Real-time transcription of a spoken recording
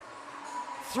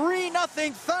3-0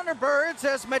 Thunderbirds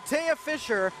as Matea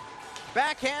Fisher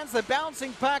backhands the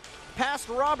bouncing puck past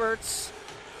Roberts.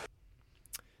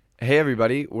 Hey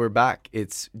everybody, we're back.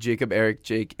 It's Jacob, Eric,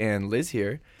 Jake, and Liz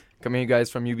here, coming to you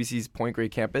guys from UBC's Point Grey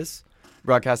campus,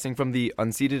 broadcasting from the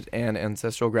unceded and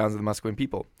ancestral grounds of the Musqueam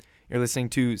people. You're listening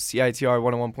to CITR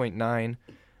 101.9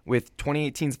 with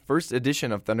 2018's first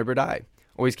edition of Thunderbird Eye,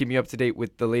 always keeping you up to date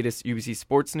with the latest UBC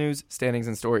sports news, standings,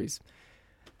 and stories.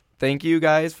 Thank you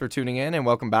guys for tuning in and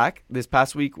welcome back. This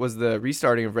past week was the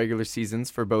restarting of regular seasons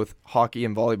for both hockey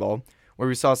and volleyball, where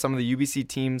we saw some of the UBC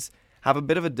teams have a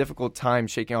bit of a difficult time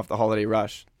shaking off the holiday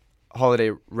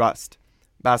rust.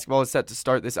 Basketball is set to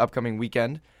start this upcoming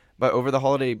weekend, but over the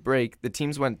holiday break, the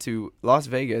teams went to Las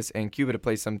Vegas and Cuba to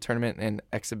play some tournament and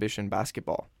exhibition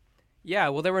basketball. Yeah,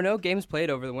 well, there were no games played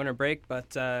over the winter break,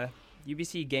 but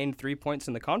UBC gained 3 points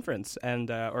in the conference,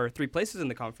 or 3 places in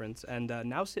the conference, and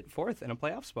now sit fourth in a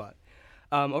playoff spot.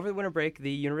 Over the winter break, the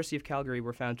University of Calgary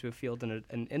were found to have fielded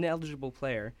an ineligible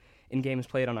player in games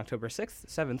played on October 6th,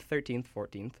 7th, 13th,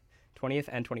 14th, 20th,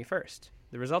 and 21st.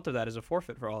 The result of that is a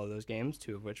forfeit for all of those games,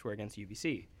 2 of which were against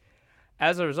UBC.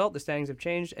 As a result, the standings have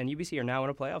changed, and UBC are now in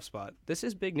a playoff spot. This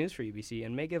is big news for UBC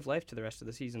and may give life to the rest of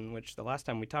the season, which the last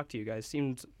time we talked to you guys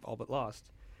seemed all but lost.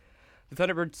 The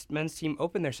Thunderbirds men's team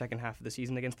opened their second half of the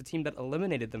season against the team that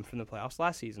eliminated them from the playoffs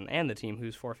last season, and the team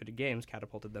whose forfeited games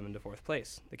catapulted them into fourth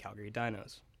place, the Calgary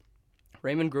Dinos.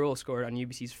 Raymond Gruel scored on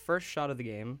UBC's first shot of the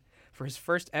game for his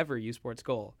first ever U Sports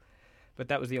goal, but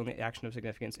that was the only action of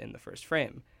significance in the first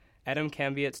frame. Adam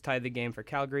Kambietz tied the game for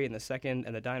Calgary in the second,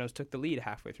 and the Dinos took the lead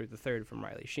halfway through the third from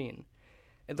Riley Sheen.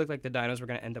 It looked like the Dinos were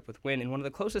going to end up with win in one of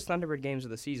the closest Thunderbird games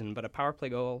of the season, but a power play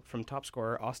goal from top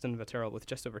scorer Austin Vatterl with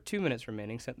just over 2 minutes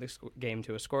remaining sent the game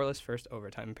to a scoreless first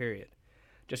overtime period.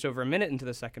 Just over a minute into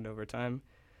the second overtime,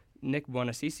 Nick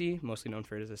Buonasisi, mostly known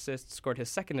for his assists, scored his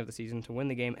second of the season to win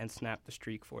the game and snap the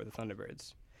streak for the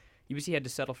Thunderbirds. UBC had to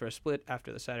settle for a split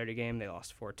after the Saturday game. They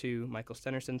lost 4-2. Michael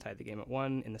Stenerson tied the game at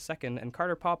 1 in the second, and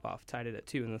Carter Popoff tied it at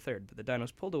 2 in the third. But the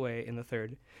Dinos pulled away in the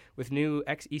third, with new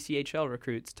ex-ECHL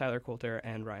recruits Tyler Coulter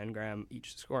and Ryan Graham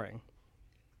each scoring.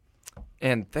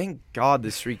 And thank God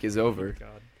the streak is over.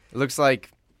 God. It looks like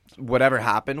whatever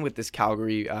happened with this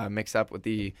Calgary mix-up with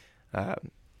the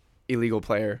illegal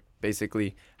player,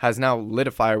 basically, has now lit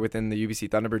a fire within the UBC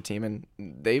Thunderbird team, and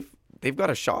they've got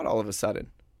a shot all of a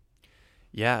sudden.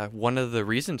 Yeah, one of the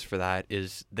reasons for that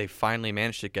is they finally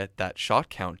managed to get that shot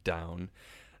count down.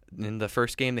 In the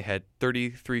first game, they had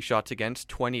 33 shots against,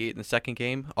 28 in the second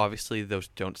game. Obviously, those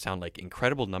don't sound like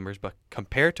incredible numbers, but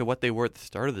compared to what they were at the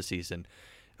start of the season,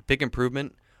 a big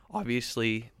improvement.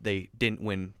 Obviously, they didn't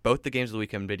win both the games of the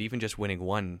weekend, but even just winning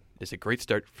one is a great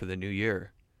start for the new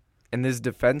year. And this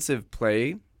defensive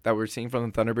play that we're seeing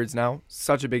from the Thunderbirds now,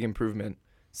 such a big improvement.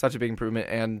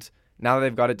 And now that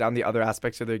they've got it down, the other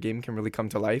aspects of their game can really come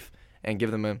to life and give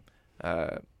them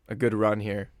a good run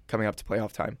here coming up to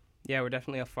playoff time. Yeah, we're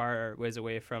definitely a far ways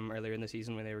away from earlier in the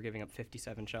season when they were giving up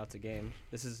 57 shots a game.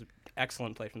 This is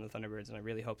excellent play from the Thunderbirds, and I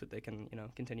really hope that they can,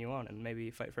 continue on and maybe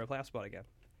fight for a playoff spot again.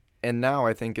 And now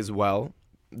I think as well,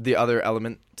 the other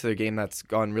element to their game that's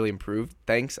gone really improved,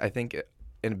 thanks, I think,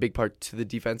 in a big part to the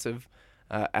defensive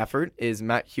effort, is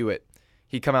Matt Hewitt.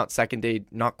 He come out second day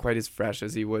not quite as fresh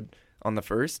as he would on the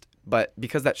first, but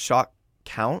because that shot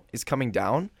count is coming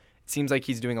down, it seems like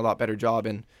he's doing a lot better job.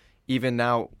 And even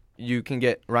now, you can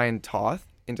get Ryan Toth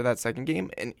into that second game,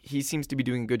 and he seems to be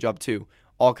doing a good job too.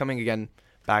 All coming again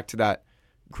back to that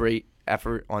great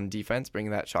effort on defense,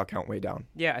 bringing that shot count way down.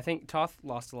 Yeah, I think Toth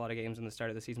lost a lot of games in the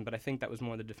start of the season, but I think that was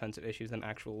more the defensive issues than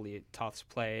actually Toth's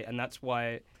play, and that's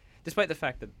why, despite the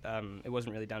fact that it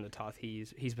wasn't really down to Toth,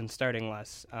 he's been starting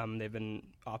less. They've been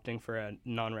opting for a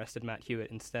non-rested Matt Hewitt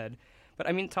instead. But,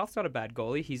 I mean, Toth's not a bad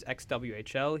goalie. He's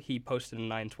ex-WHL. He posted a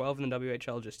 9-12 in the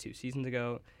WHL just 2 seasons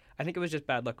ago. I think it was just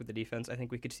bad luck with the defense. I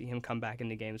think we could see him come back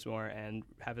into games more and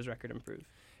have his record improve.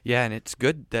 Yeah, and it's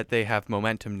good that they have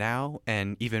momentum now,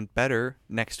 and even better,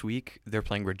 next week they're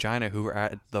playing Regina, who are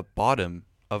at the bottom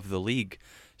of the league.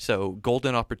 So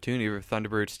golden opportunity for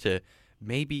Thunderbirds to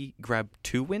maybe grab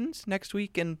 2 wins next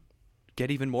week and get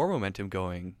even more momentum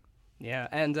going. Yeah,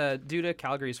 and due to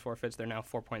Calgary's forfeits, they're now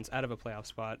 4 points out of a playoff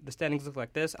spot. The standings look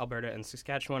like this. Alberta and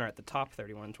Saskatchewan are at the top,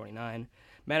 31-29.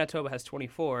 Manitoba has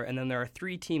 24, and then there are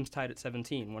 3 teams tied at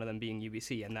 17, one of them being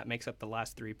UBC, and that makes up the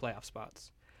last 3 playoff spots.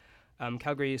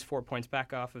 Calgary is 4 points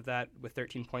back off of that. With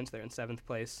 13 points, they're in 7th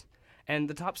place. And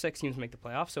the top 6 teams make the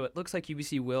playoffs, so it looks like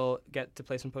UBC will get to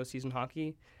play some postseason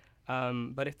hockey.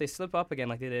 But if they slip up again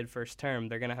like they did first term,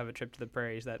 they're going to have a trip to the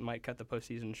prairies that might cut the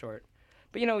postseason short.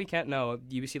 But, we can't know.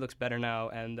 UBC looks better now,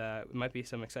 and it might be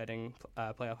some exciting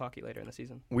playoff hockey later in the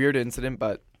season. Weird incident,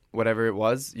 but whatever it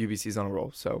was, UBC's on a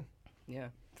roll. So Yeah,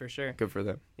 for sure. good for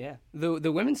them. Yeah.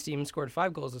 The women's team scored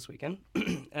 5 goals this weekend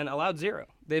and allowed 0.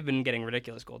 They've been getting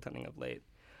ridiculous goaltending of late.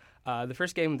 The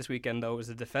first game this weekend, though, was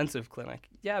a defensive clinic.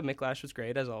 Yeah, Miklash was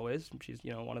great, as always. She's,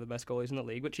 one of the best goalies in the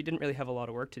league, but she didn't really have a lot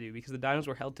of work to do because the Dinos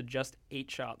were held to just 8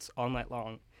 shots all night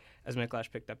long as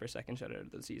Miklash picked up her second shutout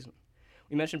of the season.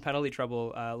 We mentioned penalty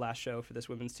trouble last show for this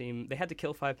women's team. They had to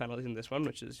kill 5 penalties in this one,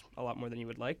 which is a lot more than you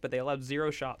would like, but they allowed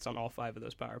 0 shots on all 5 of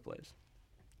those power plays.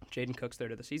 Jaden Cook's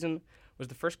third of the season was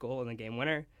the first goal and the game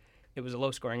winner. It was a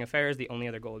low-scoring affair, as the only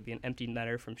other goal would be an empty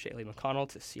netter from Shaylee McConnell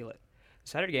to seal it. The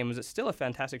Saturday game was still a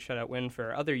fantastic shutout win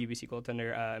for other UBC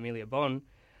goaltender Amelia Bone.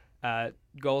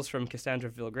 Goals from Cassandra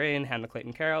Vilgrain, Hannah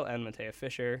Clayton-Carroll, and Matea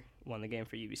Fisher won the game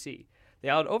for UBC. They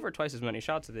allowed over twice as many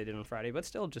shots as they did on Friday, but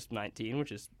still just 19,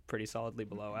 which is pretty solidly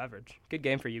below average. Good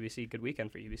game for UBC, good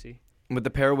weekend for UBC. With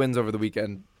the pair of wins over the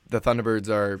weekend, the Thunderbirds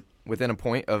are within a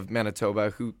point of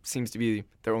Manitoba, who seems to be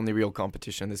their only real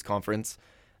competition in this conference.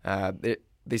 They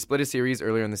split a series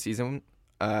earlier in the season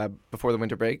before the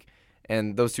winter break,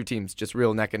 and those two teams just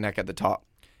real neck and neck at the top.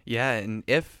 Yeah, and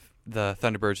if the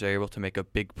Thunderbirds are able to make a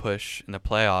big push in the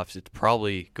playoffs, it's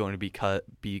probably going to be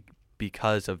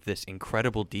because of this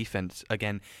incredible defense.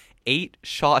 Again, 8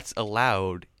 shots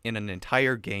allowed in an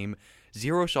entire game,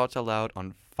 0 shots allowed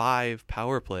on 5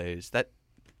 power plays. That's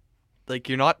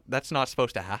not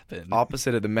supposed to happen.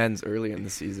 Opposite of the men's early in the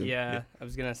season. Yeah, I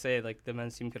was going to say, the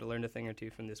men's team could have learned a thing or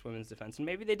two from this women's defense, and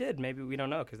maybe they did. Maybe we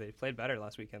don't know because they played better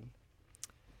last weekend.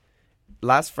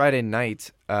 Last Friday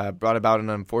night brought about an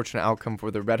unfortunate outcome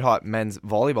for the Red Hot men's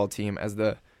volleyball team as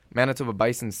the Manitoba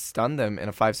Bison stunned them in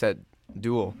a 5-set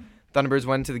duel. Thunderbirds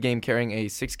went into the game carrying a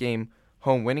 6-game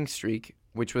home winning streak,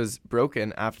 which was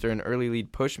broken after an early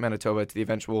lead pushed Manitoba to the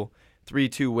eventual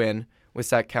 3-2 win with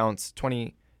set counts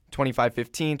 25-15,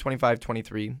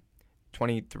 25-23,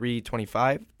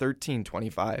 23-25,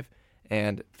 13-25,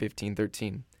 and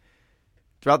 15-13.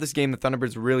 Throughout this game, the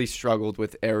Thunderbirds really struggled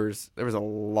with errors. There was a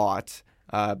lot.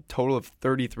 Total of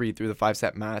 33 through the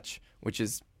 5-set match, which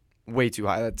is way too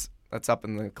high. That's up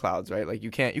in the clouds, right? Like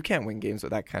you can't win games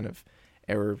with that kind of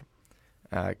error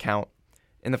count.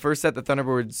 In the first set, the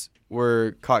Thunderbirds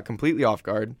were caught completely off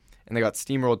guard, and they got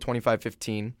steamrolled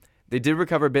 25-15. They did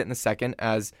recover a bit in the second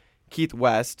as Keith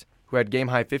West, who had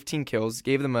game-high 15 kills,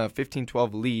 gave them a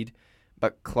 15-12 lead,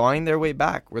 but clawing their way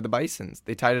back were the Bisons.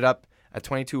 They tied it up at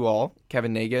 22-all.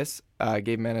 Kevin Nagus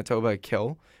gave Manitoba a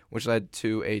kill, which led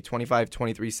to a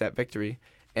 25-23 set victory.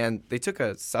 And they took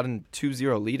a sudden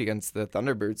 2-0 lead against the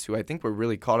Thunderbirds, who I think were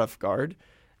really caught off guard.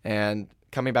 And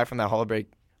coming back from that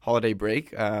holiday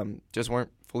break, just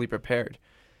weren't fully prepared.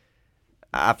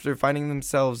 After finding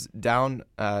themselves down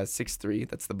 6-3,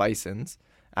 that's the Bisons,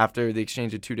 after the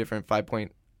exchange of 2 different the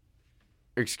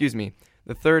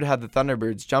third had the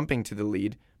Thunderbirds jumping to the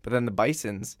lead, but then the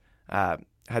Bisons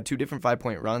had 2 different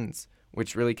 5-point runs,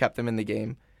 which really kept them in the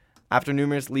game. After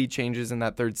numerous lead changes in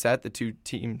that third set, the two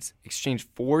teams exchanged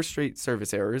 4 straight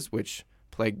service errors, which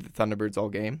plagued the Thunderbirds all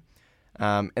game.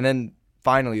 And then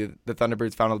finally, the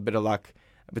Thunderbirds found a bit of luck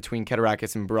between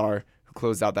Keterakis and Brar, who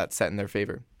closed out that set in their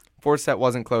favor. Fourth set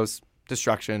wasn't close,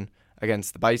 destruction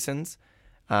against the Bisons.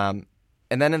 And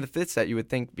then in the fifth set, you would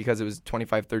think because it was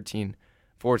 25-13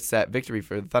 fourth set victory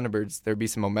for the Thunderbirds, there'd be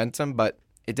some momentum, but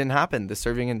it didn't happen. The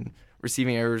serving and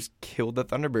receiving errors killed the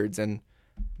Thunderbirds, and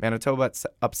Manitoba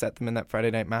upset them in that Friday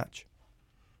night match.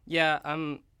 Yeah,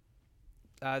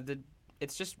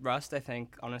 it's just rust, I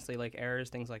think, honestly, errors,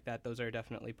 things like that, those are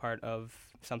definitely part of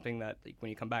something that when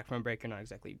you come back from a break, you're not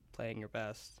exactly playing your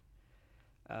best.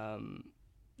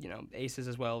 Aces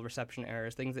as well, reception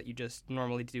errors, things that you just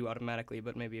normally do automatically,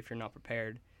 but maybe if you're not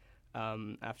prepared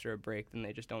after a break, then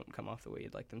they just don't come off the way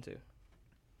you'd like them to.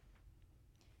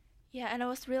 Yeah, and it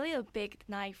was really a big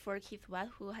night for Keith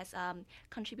West, who has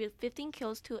contributed 15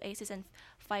 kills, 2 aces, and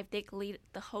 5 dig lead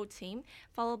the whole team,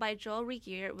 followed by Joel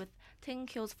Regier with 10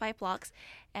 kills, 5 blocks,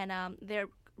 and they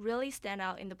really stand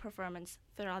out in the performance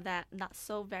throughout that not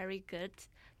so very good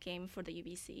game for the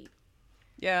UBC.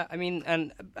 Yeah,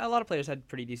 and a lot of players had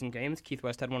pretty decent games. Keith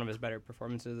West had one of his better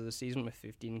performances of the season with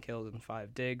 15 kills and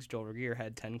 5 digs. Joel Regier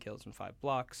had 10 kills and 5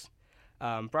 blocks.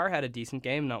 Brar had a decent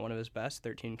game, not one of his best,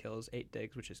 13 kills, 8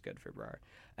 digs, which is good for Brar,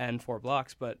 and 4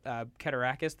 blocks. But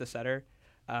Keterakis, the setter,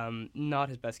 not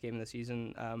his best game of the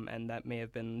season, and that may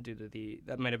have been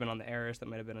that might have been on the errors, that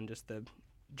might have been on just the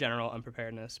general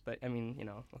unpreparedness. But,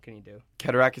 what can you do?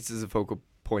 Keterakis is a focal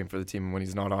point for the team. When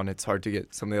he's not on, it's hard to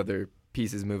get some of the other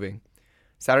pieces moving.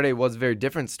 Saturday was a very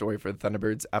different story for the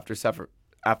Thunderbirds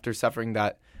after suffering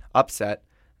that upset.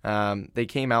 They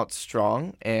came out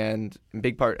strong, and in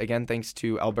big part, again, thanks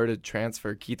to Alberta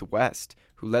transfer Keith West,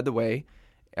 who led the way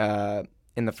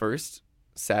in the first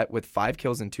set with 5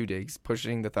 kills and 2 digs,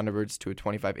 pushing the Thunderbirds to a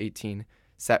 25-18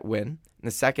 set win. In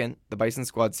the second, the Bison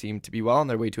squad seemed to be well on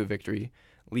their way to a victory,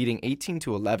 leading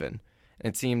 18-11. And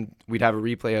it seemed we'd have a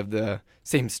replay of the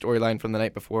same storyline from the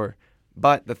night before.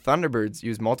 But the Thunderbirds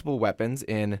used multiple weapons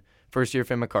in first-year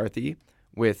Finn McCarthy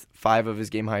with 5 of his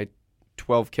game-high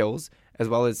 12 kills, as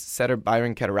well as setter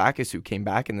Byron Katarakis, who came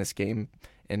back in this game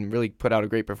and really put out a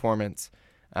great performance.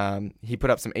 He put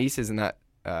up some aces in that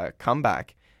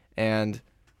comeback, and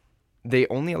they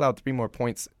only allowed 3 more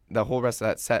points the whole rest of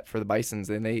that set for the Bisons,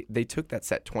 and they took that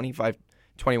set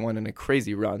 25-21 in a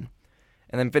crazy run.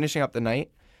 And then finishing up the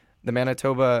night, the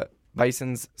Manitoba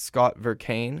Bisons' Scott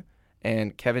Vercain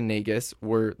and Kevin Nagus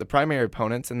were the primary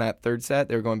opponents in that third set.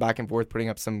 They were going back and forth, putting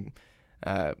up some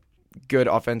good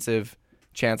offensive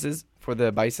chances for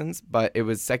the Bisons, but it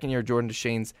was second-year Jordan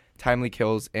Deschain's timely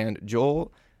kills and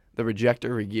Joel the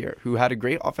Rejector Regier, who had a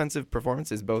great offensive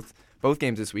performances both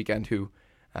games this weekend, who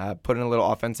put in a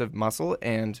little offensive muscle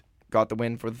and got the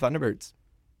win for the Thunderbirds.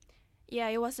 Yeah,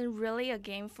 it wasn't really a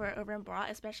game for Irvin Broad,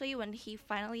 especially when he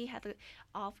finally had the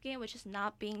off game, which is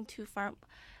not being too far,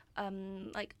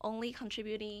 only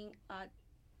contributing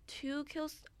 2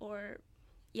 kills for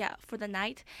the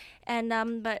night, and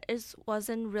but it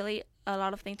wasn't really a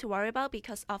lot of things to worry about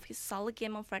because of his solid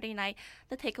game on Friday night.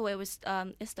 The takeaway was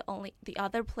is the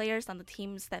other players on the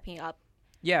team stepping up.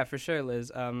 Yeah, for sure,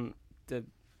 Liz. The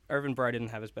Irvin Broad didn't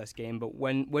have his best game, but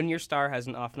when your star has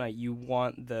an off night, you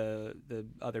want the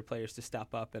other players to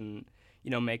step up and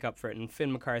make up for it. And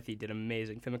Finn McCarthy did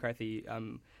amazing. Finn McCarthy,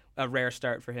 a rare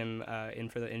start for him in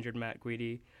for the injured Matt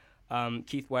Guidi.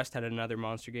 Keith West had another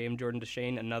monster game. Jordan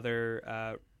Deschain,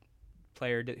 another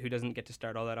player who doesn't get to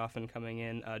start all that often, coming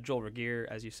in. Joel Regier,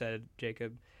 as you said,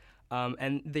 Jacob.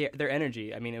 And their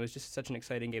energy. I mean, it was just such an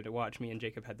exciting game to watch. Me and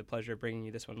Jacob had the pleasure of bringing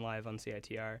you this one live on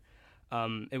CITR.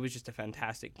 It was just a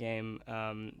fantastic game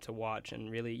to watch,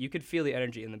 and really, you could feel the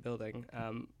energy in the building.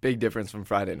 Big difference from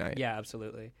Friday night. Yeah,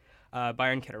 absolutely.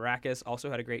 Byron Katarakis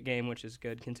also had a great game, which is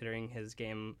good considering his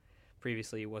game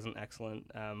previously wasn't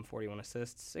excellent. 41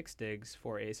 assists, 6 digs,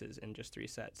 4 aces in just 3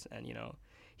 sets. And,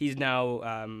 he's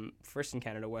now first in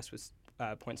Canada West with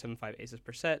 0.75 aces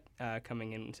per set,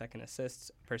 coming in second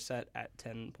assists per set at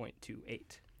 10.28.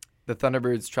 The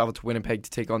Thunderbirds travel to Winnipeg to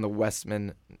take on the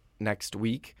Westmen next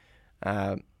week.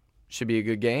 Should be a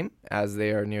good game as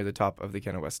they are near the top of the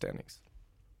Canada West standings.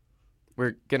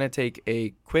 We're going to take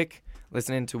a quick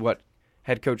listen into what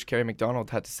head coach Kerry McDonald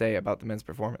had to say about the men's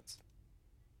performance.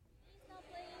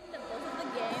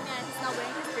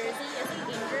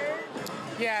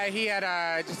 Yeah, he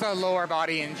had just a lower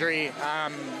body injury.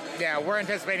 We're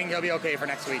anticipating he'll be okay for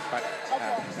next week. But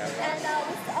And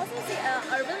we also see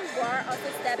Irvin Broad also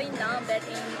stepping down a bit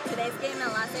in today's game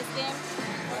and last night's game.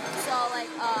 So,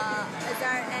 is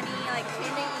there any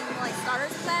changing in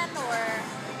starters plan or?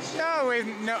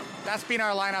 No, that's been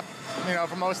our lineup,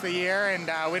 for most of the year, and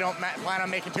we don't plan on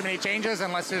making too many changes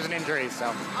unless there's an injury. So.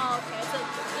 Oh, okay. So you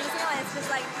think it's just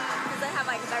does it have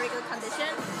very good condition?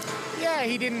 Yeah,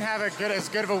 he didn't have as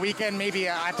good of a weekend, maybe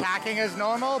attacking as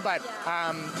normal, but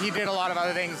he did a lot of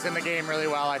other things in the game really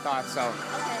well, I thought. So.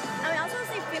 Okay. I also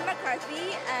see Finn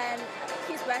McCarthy and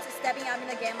Keith West stepping up in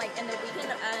the game in the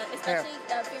weekend, especially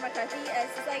Finn McCarthy.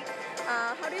 It's just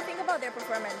how do you think about their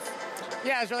performance?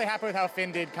 Yeah, I was really happy with how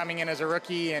Finn did coming in as a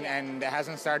rookie and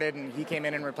hasn't started, and he came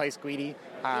in and replaced Guidi.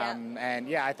 And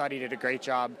I thought he did a great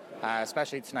job,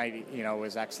 especially tonight.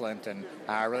 Was excellent, and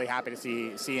really happy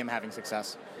to see him having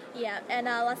success. Yeah, and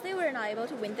last night we were not able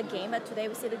to win the game, but today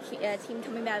we see the team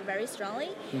coming back very strongly.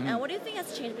 Mm-hmm. And what do you think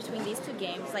has changed between these two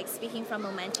games, speaking from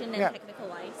momentum and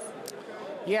technical-wise?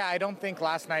 Yeah, I don't think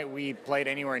last night we played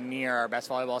anywhere near our best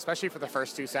volleyball, especially for the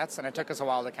first 2 sets, and it took us a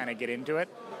while to kind of get into it.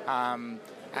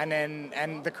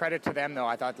 And the credit to them, though,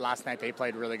 I thought last night they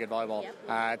played really good volleyball.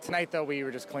 Yep. Tonight, though, we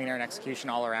were just cleaner in execution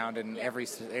all around in every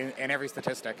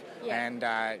statistic. Yeah. And,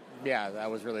 that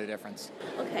was really the difference.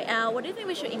 Okay, what do you think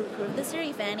we should improve this year,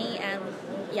 if any, and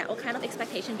what kind of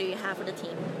expectation do you have for the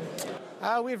team?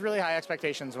 We have really high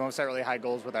expectations and we'll set really high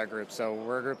goals with our group. So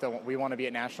we're a group that we want to be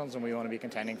at Nationals and we want to be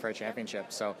contending for a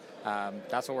championship. So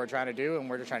that's what we're trying to do, and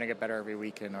we're just trying to get better every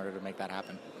week in order to make that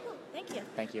happen. Cool. Thank you.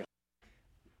 Thank you.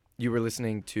 You were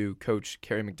listening to Coach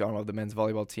Kerry McDonald of the men's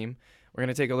volleyball team. We're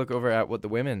going to take a look over at what the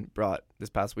women brought this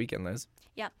past weekend, Liz.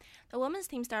 Yeah, the women's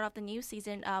team started off the new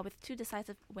season with 2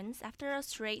 decisive wins after a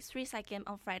straight 3-set game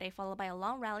on Friday, followed by a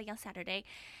long rally on Saturday.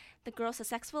 The girls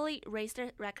successfully raised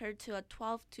their record to a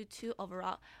 12-2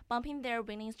 overall, bumping their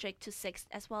winning streak to 6,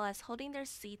 as well as holding their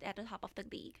seat at the top of the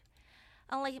league.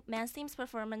 Unlike men's team's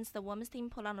performance, the women's team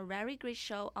put on a very great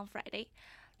show on Friday.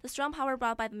 The strong power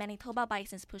brought by the Manitoba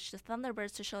Bisons pushed the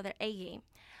Thunderbirds to show their A game.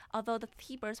 Although the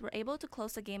T-Birds were able to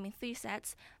close the game in 3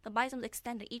 sets, the Bisons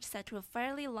extended each set to a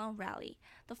fairly long rally.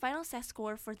 The final set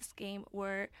score for this game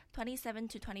were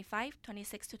 27-25,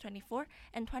 26-24,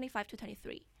 and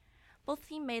 25-23. Both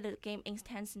teams made the game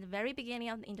intense in the very beginning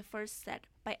in the first set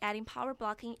by adding power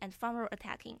blocking and front row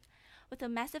attacking. With the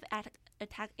massive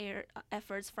attack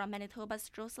efforts from Manitoba's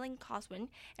Jocelyn Coswin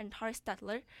and Tari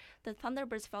Stutler, the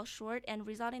Thunderbirds fell short and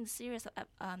resulted in a series of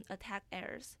attack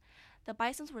errors. The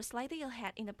Bisons were slightly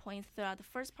ahead in the points throughout the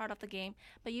first part of the game,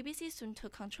 but UBC soon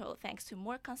took control thanks to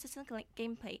more consistent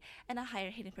gameplay and a higher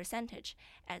hitting percentage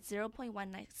at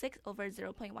 0.196 over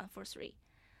 0.143.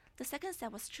 The second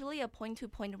set was truly a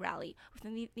point-to-point rally, with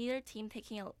neither team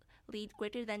taking a lead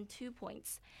greater than 2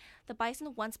 points. The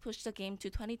Bison once pushed the game to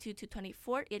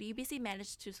 22-24, yet UBC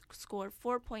managed to score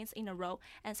 4 points in a row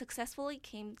and successfully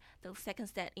came the second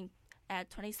set at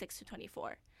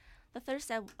 26-24. The third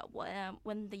set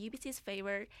won the UBC's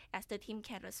favor as the team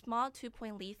kept a small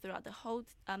 2-point lead throughout the whole,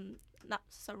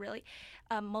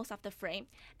 most of the frame.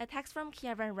 Attacks from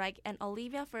Kia Van Rijk and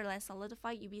Olivia Furlan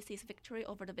solidified UBC's victory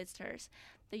over the visitors.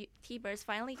 The T-Birds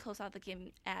finally closed out the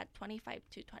game at 25-21.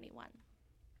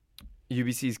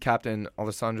 UBC's captain,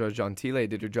 Alessandra Gentile,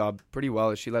 did her job pretty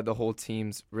well as she led the whole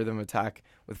team's rhythm attack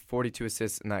with 42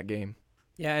 assists in that game.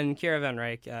 Yeah, and Kira Van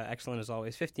Rijk, excellent as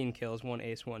always. 15 kills, 1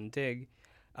 ace, 1 dig.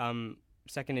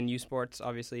 Second in U Sports,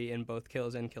 obviously, in both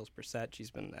kills and kills per set.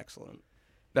 She's been excellent.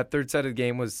 That third set of the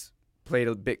game was played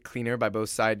a bit cleaner by both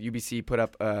sides. UBC put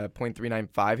up a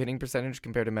 .395 hitting percentage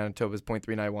compared to Manitoba's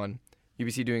 .391.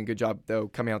 UBC doing a good job, though,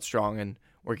 coming out strong and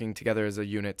working together as a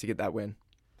unit to get that win.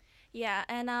 Yeah,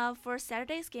 and for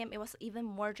Saturday's game, it was even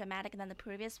more dramatic than the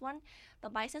previous one. The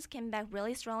Bisons came back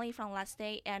really strongly from last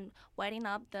day and widening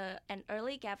up an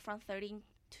early gap from 13-9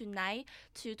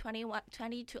 to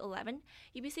 20-11.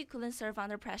 UBC couldn't serve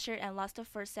under pressure and lost the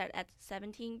first set at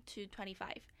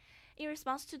 17-25. In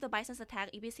response to the Bison's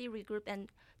attack, UBC regrouped and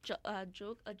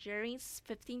drove a jarring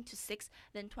 15-6,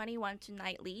 then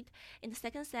 21-9 lead. In the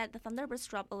second set, the Thunderbirds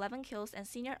dropped 11 kills, and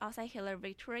senior outside hitter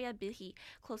Victoria Bihi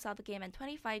closed out the game at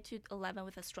 25-11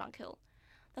 with a strong kill.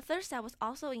 The third set was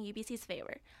also in UBC's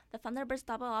favor. The Thunderbirds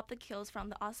doubled up the kills from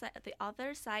the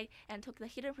other side and took the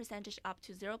hitting percentage up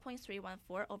to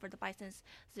 0.314 over the Bison's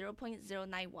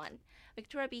 0.091.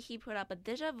 Victoria Bihi put up a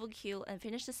deja vu kill and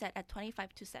finished the set at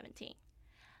 25-17.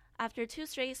 After 2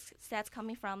 straight sets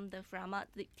coming from the Frama,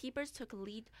 the T-Birds took a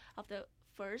lead of the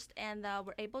first and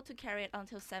were able to carry it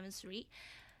until 7-3.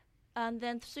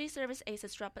 Then 3 service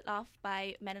aces dropped it off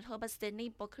by Manitoba's Sydney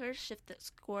Booker shifted the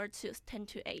score to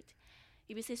 10-8.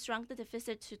 UBC shrunk the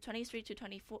deficit to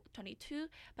 23-22,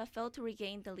 but failed to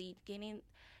regain the lead,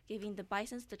 giving the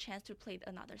Bisons the chance to play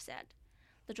another set.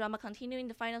 The drama continued in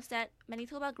the final set.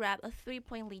 Manitoba grabbed a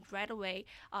 3-point lead right away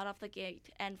out of the gate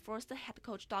and forced the head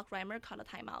coach Doc Reimer call a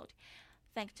timeout.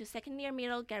 Thanks to second-year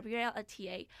middle Gabrielle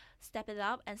Atier, stepped it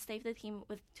up and saved the team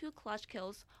with 2 clutch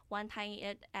kills, one tying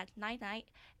it at 9-9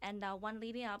 and one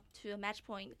leading up to a match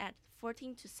point at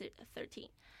 14-13.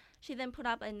 She then put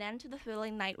up an end to the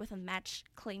thrilling night with a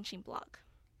match-clinching block.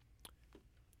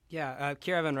 Yeah,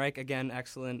 Kira Van Rijk, again,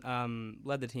 excellent.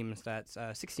 Led the team in stats,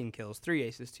 16 kills, 3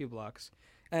 aces, 2 blocks.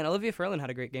 And Olivia Furlan had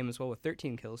a great game as well with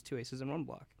 13 kills, 2 aces, and 1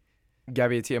 block.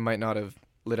 Gabby Atia might not have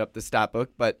lit up the stat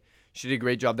book, but she did a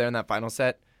great job there in that final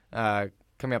set,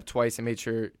 coming up twice and made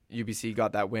sure UBC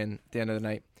got that win at the end of the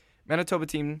night. Manitoba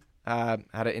team had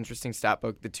an interesting stat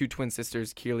book. The 2 twin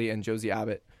sisters, Keely and Josie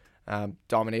Abbott,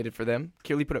 dominated for them.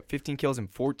 Keely put up 15 kills and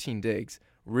 14 digs.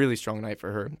 Really strong night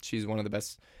for her. She's one of the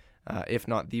best, if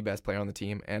not the best player on the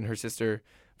team. And her sister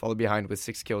followed behind with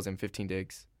 6 kills and 15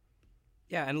 digs.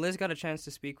 Yeah, and Liz got a chance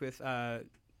to speak with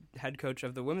head coach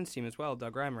of the women's team as well,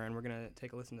 Doug Reimer, and we're going to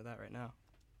take a listen to that right now.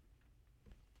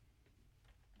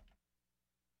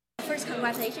 First,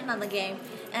 congratulations on the game.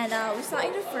 And we saw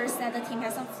in the first set the team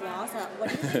has some flaws. What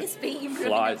do you think is being improved?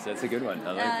 Flaws, that's a good one.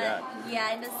 I like that.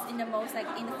 Yeah, in the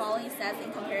following sets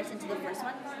in comparison to the first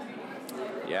one.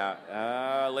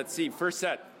 Yeah, let's see. First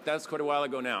set. That was quite a while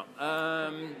ago now.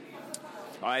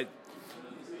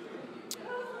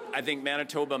 I think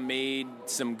Manitoba made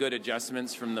some good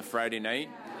adjustments from the Friday night,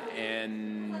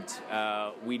 and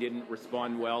we didn't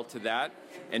respond well to that.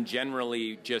 And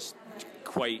generally, just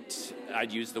quite,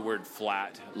 I'd use the word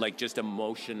flat, like just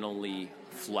emotionally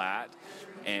flat.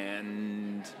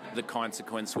 And the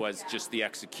consequence was just the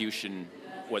execution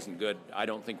wasn't good. I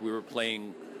don't think we were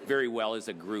playing very well as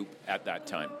a group at that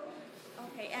time.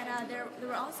 Okay, and there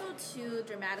were also 2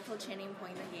 dramatical changing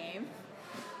points in the game.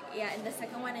 Yeah, in the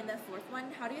second one and the fourth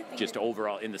one, how do you think... Just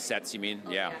overall, in the sets, you mean?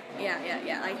 Oh, yeah.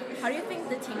 Yeah. Like, how do you think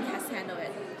the team has handled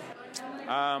it?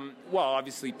 Well,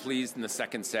 obviously pleased in the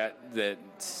second set that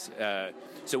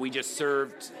so we just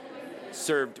served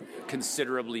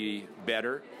considerably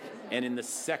better, and in the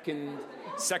second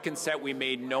set we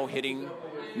made no hitting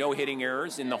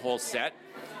errors in the whole set.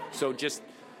 So just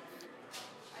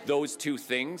those two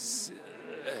things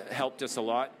helped us a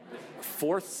lot.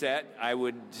 Fourth set I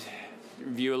would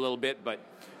review a little bit, but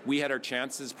we had our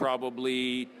chances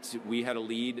probably. We had a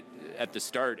lead at the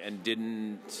start and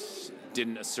didn't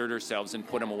assert ourselves and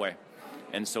put them away.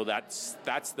 And so that's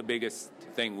the biggest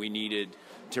thing we needed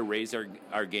to raise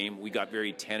our game. We got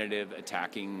very tentative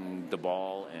attacking the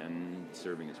ball and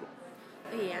serving as well.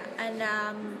 Yeah, and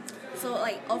so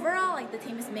like overall, like the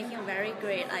team is making a very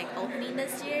great like opening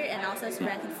this year, and also it's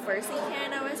ranking first in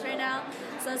Canada West right now.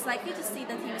 So it's likely to see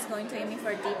the team is going to aiming for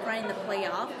a deep run in the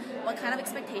playoff. What kind of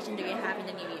expectation do you have in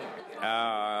the new year?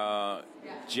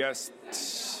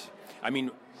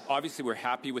 Obviously we're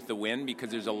happy with the win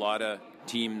because there's a lot of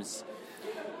teams.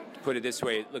 To put it this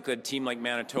way, look at a team like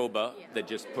Manitoba that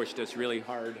just pushed us really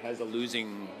hard has a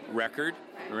losing record,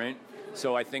 right?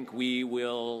 So I think we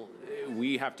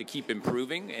have to keep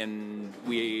improving, and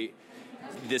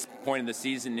this point in the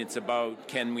season, it's about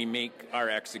can we make our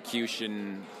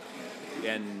execution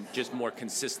and just more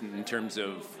consistent in terms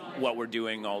of what we're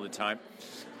doing all the time.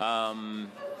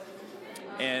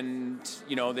 And,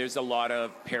 there's a lot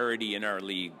of parity in our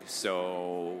league,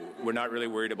 so we're not really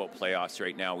worried about playoffs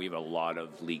right now. We have a lot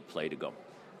of league play to go.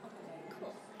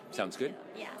 Cool. Sounds good?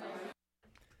 Yeah.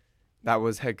 That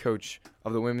was head coach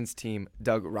of the women's team,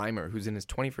 Doug Reimer, who's in his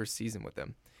 21st season with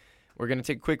them. We're going to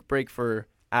take a quick break for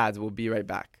ads. We'll be right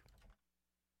back.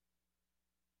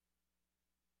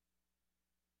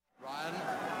 Ryan,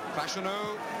 Fashioneau.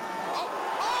 Oh,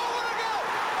 what a goal!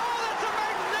 Oh, that's a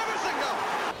magnificent goal!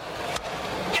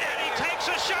 And he takes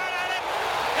a shot at it.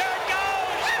 There it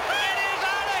goes. It is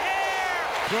out of here.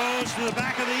 Throws to the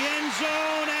back of the end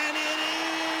zone, and it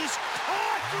is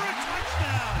caught for a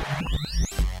touchdown.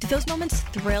 Do those moments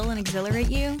thrill and exhilarate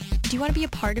you? Do you want to be a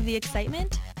part of the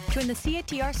excitement? Join the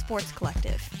CATR Sports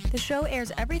Collective. The show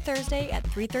airs every Thursday at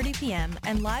 3:30 p.m.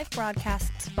 and live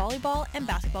broadcasts volleyball and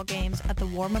basketball games at the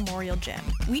War Memorial Gym.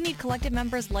 We need collective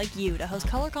members like you to host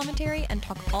color commentary and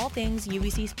talk all things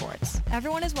UBC sports.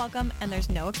 Everyone is welcome and there's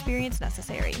no experience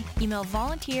necessary. Email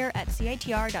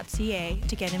volunteer@catr.ca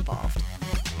to get involved.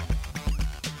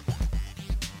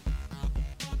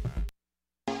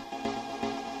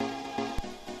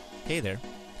 Hey there,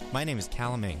 my name is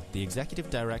Callum Ming, the Executive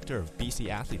Director of BC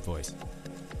Athlete Voice.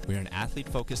 We're an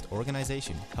athlete-focused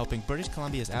organization helping British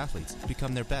Columbia's athletes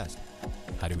become their best.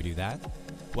 How do we do that?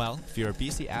 Well, if you're a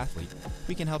BC athlete,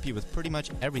 we can help you with pretty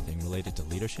much everything related to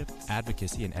leadership,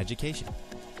 advocacy, and education.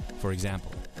 For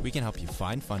example, we can help you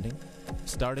find funding,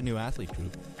 start a new athlete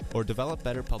group, or develop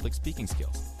better public speaking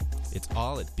skills. It's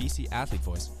all at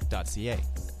bcathletevoice.ca.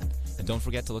 And don't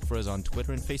forget to look for us on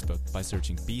Twitter and Facebook by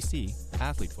searching BC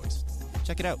Athlete Voice.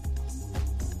 Check it out.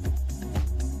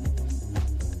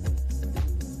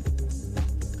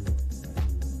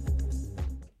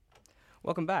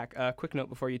 Welcome back. Quick note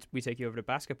before we take you over to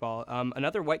basketball.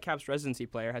 Another Whitecaps residency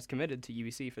player has committed to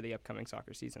UBC for the upcoming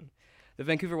soccer season. The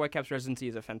Vancouver Whitecaps residency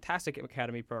is a fantastic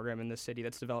academy program in this city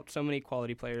that's developed so many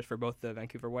quality players for both the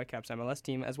Vancouver Whitecaps MLS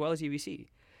team as well as UBC.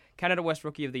 Canada West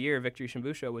Rookie of the Year Victory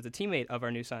Shimbusho was a teammate of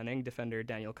our new signing, defender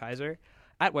Daniel Kaiser,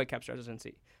 at Whitecaps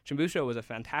residency. Shimbusho was a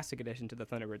fantastic addition to the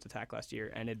Thunderbirds attack last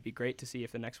year, and it'd be great to see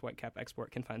if the next Whitecap export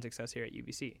can find success here at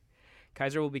UBC.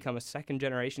 Kaiser will become a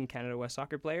second-generation Canada West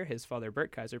soccer player. His father,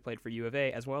 Bert Kaiser, played for U of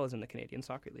A as well as in the Canadian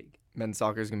Soccer League. Men's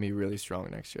soccer is going to be really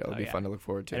strong next year. It'll be fun to look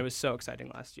forward to. And it was so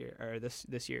exciting last year, or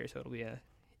this year, so it'll be a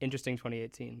interesting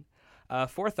 2018.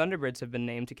 4 Thunderbirds have been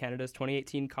named to Canada's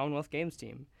 2018 Commonwealth Games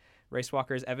team. Race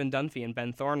walkers Evan Dunphy and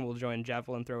Ben Thorne will join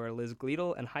javelin thrower Liz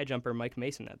Gleedle and high jumper Mike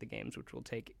Mason at the Games, which will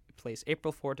take place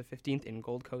April 4 to 15th in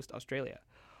Gold Coast, Australia.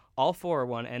 All 4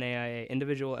 won NAIA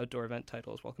individual outdoor event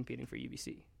titles while competing for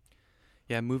UBC.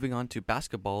 Yeah, moving on to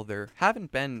basketball, there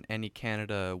haven't been any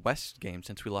Canada West games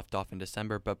since we left off in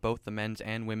December, but both the men's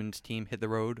and women's team hit the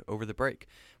road over the break,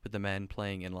 with the men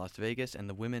playing in Las Vegas and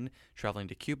the women traveling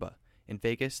to Cuba. In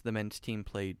Vegas, the men's team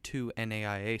played 2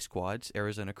 NAIA squads,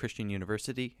 Arizona Christian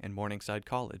University and Morningside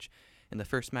College. In the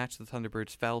first match, the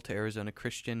Thunderbirds fell to Arizona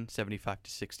Christian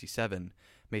 75-67.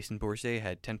 Mason Bourget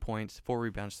had 10 points, 4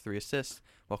 rebounds, 3 assists,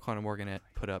 while Connor Morgan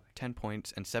put up 10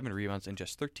 points and 7 rebounds in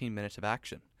just 13 minutes of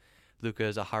action. Luka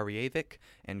Zaharievic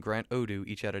and Grant Odu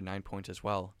each added 9 points as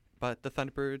well. But the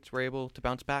Thunderbirds were able to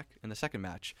bounce back in the second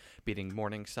match, beating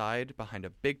Morningside behind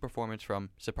a big performance from,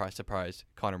 surprise, surprise,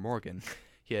 Connor Morgan.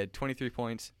 He had 23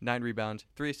 points, 9 rebounds,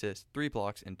 3 assists, 3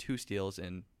 blocks, and 2 steals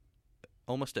in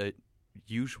almost a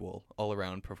usual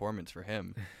all-around performance for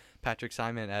him. Patrick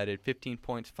Simon added 15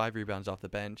 points, 5 rebounds off the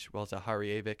bench, while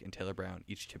Zahari Avik and Taylor Brown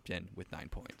each chipped in with 9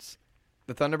 points.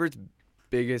 The Thunderbird's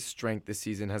biggest strength this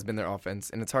season has been their offense,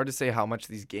 and it's hard to say how much of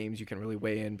these games you can really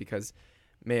weigh in because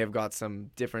may have got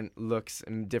some different looks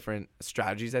and different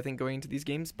strategies, I think, going into these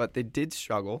games, but they did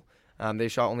struggle. They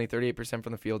shot only 38%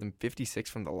 from the field and 56%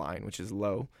 from the line, which is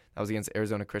low. That was against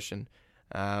Arizona Christian.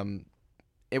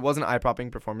 It was an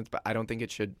eye-popping performance, but I don't think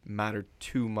it should matter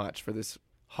too much for this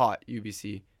hot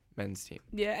UBC men's team.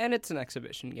 Yeah, and it's an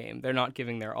exhibition game. They're not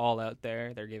giving their all out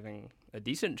there. They're giving a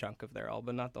decent chunk of their all,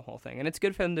 but not the whole thing. And it's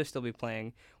good for them to still be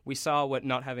playing. We saw what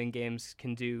not having games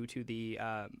can do to the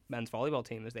men's volleyball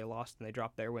team as they lost and they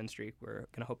dropped their win streak. We're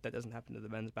going to hope that doesn't happen to the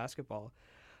men's basketball.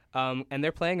 And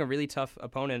they're playing a really tough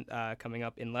opponent coming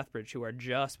up in Lethbridge, who are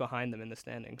just behind them in the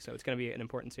standings. So it's going to be an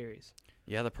important series.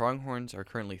 Yeah, the Pronghorns are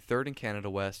currently 3rd in Canada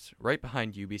West, right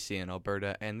behind UBC and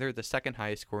Alberta, and they're the 2nd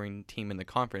highest scoring team in the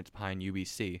conference behind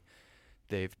UBC.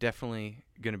 They've definitely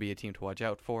going to be a team to watch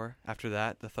out for. After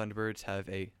that, the Thunderbirds have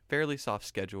a fairly soft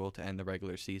schedule to end the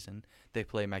regular season. They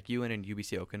play MacEwan and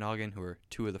UBC Okanagan, who are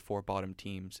 2 of the 4 bottom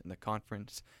teams in the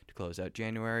conference, to close out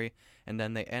January. And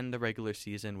then they end the regular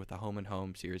season with a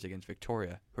home-and-home series against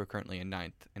Victoria, who are currently in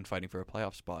 9th and fighting for a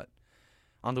playoff spot.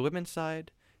 On the women's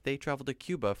side, they traveled to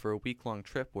Cuba for a week-long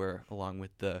trip where, along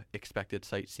with the expected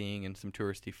sightseeing and some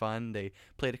touristy fun, they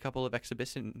played a couple of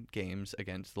exhibition games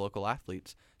against local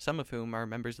athletes, some of whom are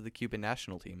members of the Cuban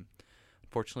national team.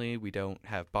 Unfortunately, we don't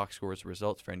have box scores or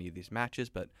results for any of these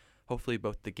matches, but hopefully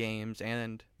both the games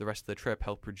and the rest of the trip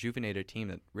help rejuvenate a team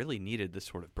that really needed this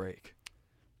sort of break.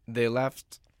 They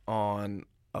left on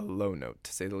a low note,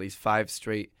 to say the least. 5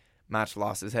 straight match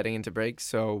losses heading into break,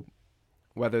 so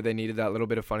whether they needed that little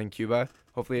bit of fun in Cuba,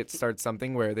 hopefully it starts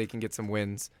something where they can get some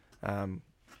wins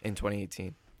in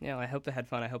 2018. Yeah, well, I hope they had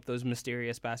fun. I hope those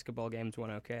mysterious basketball games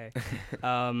went okay.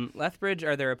 Lethbridge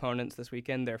are their opponents this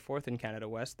weekend. They're 4th in Canada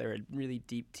West. They're a really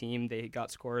deep team. They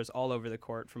got scorers all over the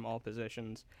court from all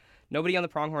positions. Nobody on the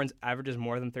Pronghorns averages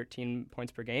more than 13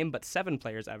 points per game, but 7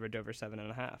 players average over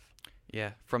 7.5.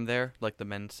 Yeah, from there, like the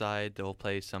men's side, they'll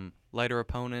play some lighter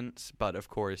opponents, but of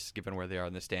course, given where they are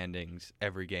in the standings,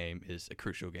 every game is a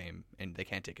crucial game, and they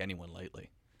can't take anyone lightly.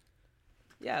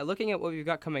 Yeah, looking at what we've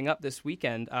got coming up this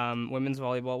weekend, women's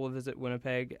volleyball will visit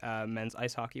Winnipeg, men's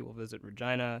ice hockey will visit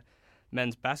Regina,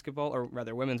 men's basketball, or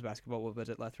rather women's basketball will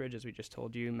visit Lethbridge, as we just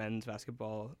told you, men's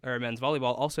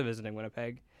volleyball also visiting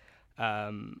Winnipeg.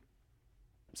 Men's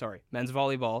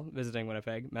volleyball visiting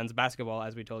Winnipeg. Men's basketball,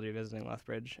 as we told you, visiting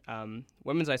Lethbridge.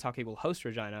 Women's ice hockey will host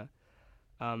Regina.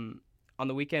 On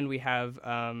the weekend, we have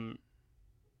on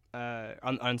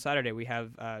Saturday we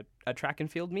have a track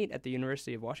and field meet at the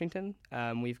University of Washington.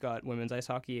 We've got women's ice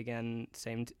hockey again,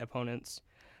 same opponents,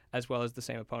 as well as the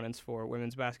same opponents for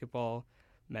women's basketball,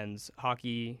 men's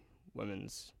hockey,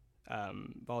 women's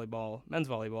volleyball, men's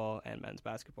volleyball, and men's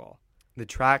basketball. The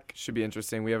track should be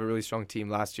interesting. We have a really strong team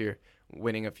last year,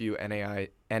 winning a few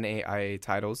NAIA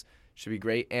titles. Should be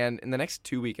great. And in the next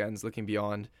 2 weekends, looking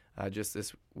beyond just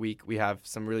this week, we have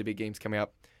some really big games coming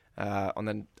up. I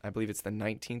believe it's the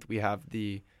 19th, we have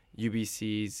the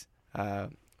UBC's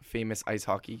famous ice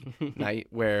hockey night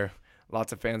where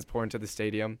lots of fans pour into the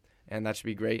stadium, and that should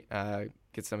be great.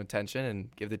 Get some attention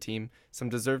and give the team some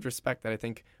deserved respect that I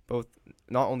think both,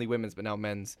 not only women's, but now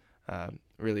men's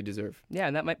really deserve. Yeah,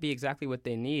 and that might be exactly what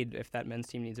they need if that men's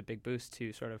team needs a big boost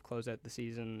to sort of close out the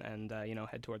season and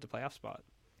head towards a playoff spot.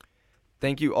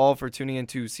 Thank you all for tuning in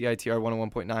to CITR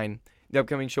 101.9. The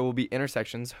upcoming show will be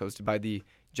Intersections, hosted by the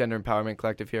Gender Empowerment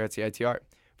Collective here at CITR.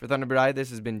 For Thunderbird Eye, this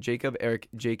has been Jacob, Eric,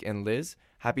 Jake, and Liz.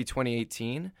 Happy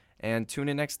 2018, and tune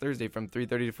in next Thursday from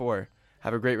 3:30 to 4.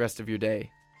 Have a great rest of your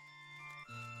day.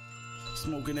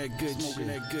 Smoking that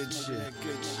good shit.